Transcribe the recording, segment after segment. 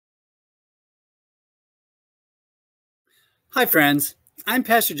Hi, friends. I'm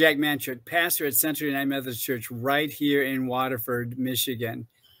Pastor Jack Manchuk, pastor at Central United Methodist Church right here in Waterford, Michigan.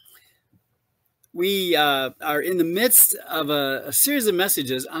 We are in the midst of a series of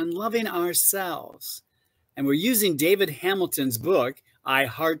messages on loving ourselves. And we're using David Hamilton's book, I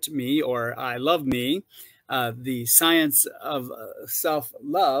Heart Me or I Love Me, the science of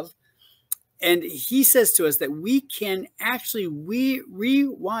self-love. And he says to us that we can actually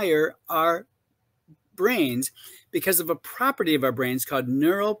rewire our brains because of a property of our brains called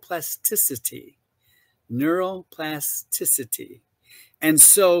neuroplasticity. Neuroplasticity. And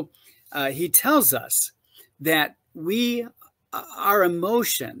so he tells us that our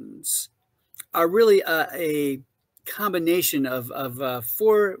emotions are really a combination of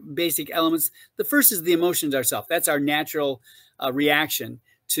four basic elements. The first is the emotions ourselves. That's our natural reaction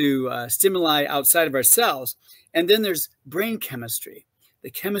to stimuli outside of ourselves. And then there's brain chemistry. The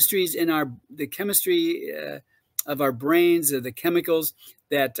chemistry of our brains, the chemicals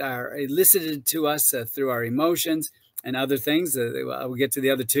that are elicited to us through our emotions and other things. We'll get to the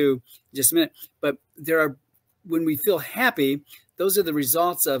other two in just a minute. But when we feel happy, those are the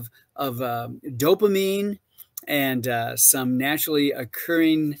results of dopamine and some naturally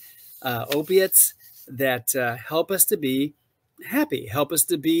occurring opiates that help us to be happy, help us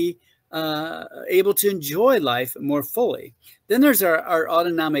to be able to enjoy life more fully. Then there's our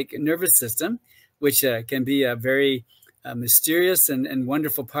autonomic nervous system, which can be a very mysterious and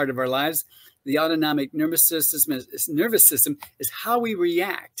wonderful part of our lives. The autonomic nervous system is how we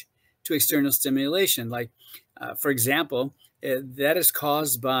react to external stimulation. Like, for example, that is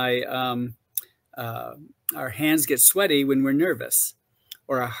caused by our hands get sweaty when we're nervous,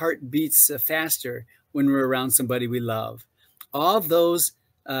 or our heart beats faster when we're around somebody we love. All those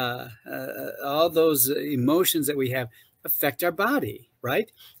emotions that we have affect our body,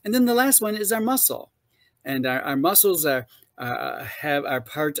 right? And then the last one is our muscle, and our muscles are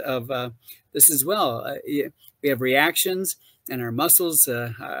part of this as well. We have reactions, and our muscles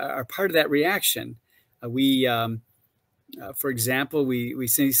are part of that reaction. For example, we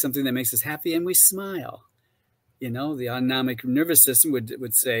see something that makes us happy, and we smile. You know, the autonomic nervous system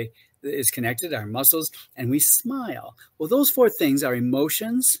would say is connected, our muscles, and we smile. Well, those four things, our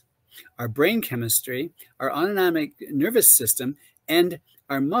emotions, our brain chemistry, our autonomic nervous system, and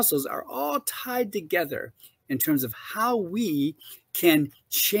our muscles are all tied together in terms of how we can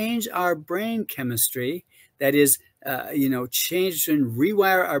change our brain chemistry. That is, change and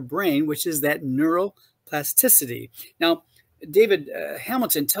rewire our brain, which is that neuroplasticity. Now, David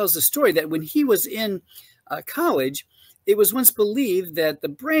Hamilton tells the story that when he was in college, it was once believed that the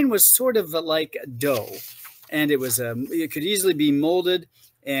brain was sort of like dough, and it could easily be molded,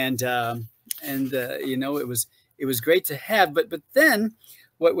 and it was great to have. But then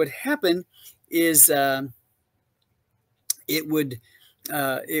what would happen is it would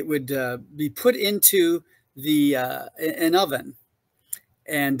be put into an oven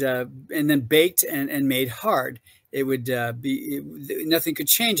and then baked and made hard. It would nothing could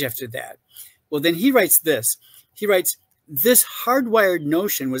change after that. Well, then he writes this. He writes, this hardwired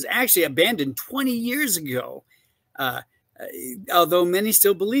notion was actually abandoned 20 years ago, although many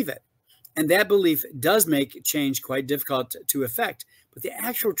still believe it. And that belief does make change quite difficult to effect. But the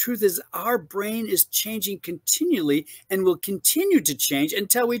actual truth is our brain is changing continually and will continue to change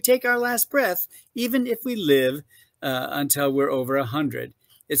until we take our last breath, even if we live until we're over 100.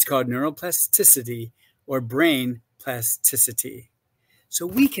 It's called neuroplasticity or brain plasticity. So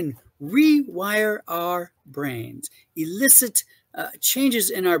we can rewire our brains, elicit changes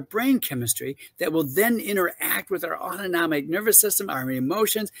in our brain chemistry that will then interact with our autonomic nervous system, our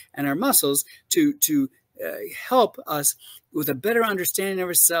emotions, and our muscles to help us with a better understanding of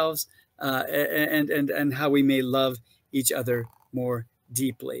ourselves and how we may love each other more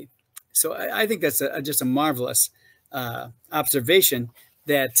deeply. So I think that's just a marvelous observation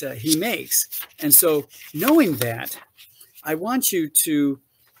that he makes. And so knowing that, I want you to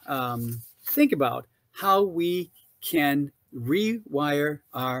think about how we can rewire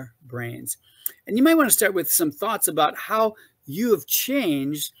our brains. And you might want to start with some thoughts about how you have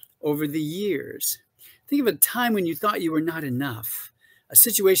changed over the years. Think of a time when you thought you were not enough, a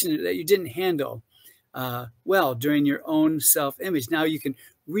situation that you didn't handle well during your own self-image. Now you can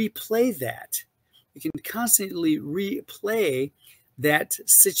replay that. You can constantly replay that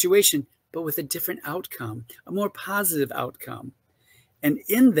situation, but with a different outcome, a more positive outcome. And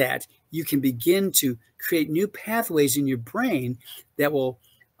in that, you can begin to create new pathways in your brain that will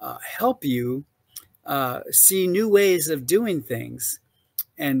help you see new ways of doing things.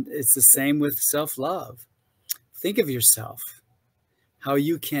 And it's the same with self-love. Think of yourself, how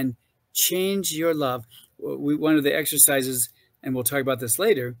you can change your love. one of the exercises, and we'll talk about this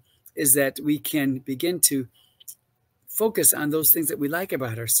later, is that we can begin to focus on those things that we like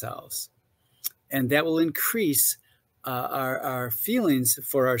about ourselves. And that will increase our feelings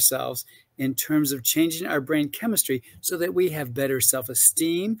for ourselves in terms of changing our brain chemistry so that we have better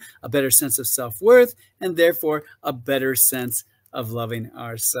self-esteem, a better sense of self-worth, and therefore a better sense of loving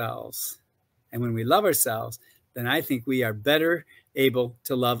ourselves. And when we love ourselves, then I think we are better able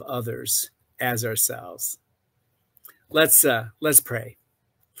to love others as ourselves. Let's pray.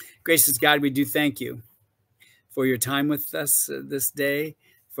 Gracious God, we do thank you for your time with us this day,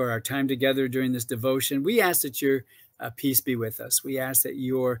 for our time together during this devotion. We ask that your peace be with us. We ask that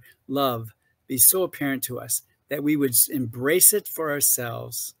your love be so apparent to us that we would embrace it for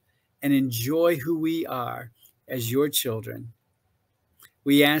ourselves and enjoy who we are as your children.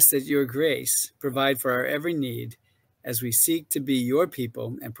 We ask that your grace provide for our every need as we seek to be your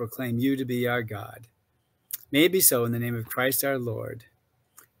people and proclaim you to be our God. May it be so in the name of Christ our Lord.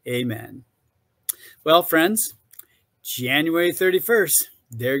 Amen. Well, friends, January 31st,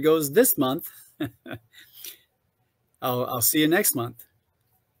 there goes this month. I'll see you next month,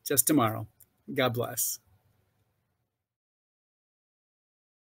 just tomorrow. God bless.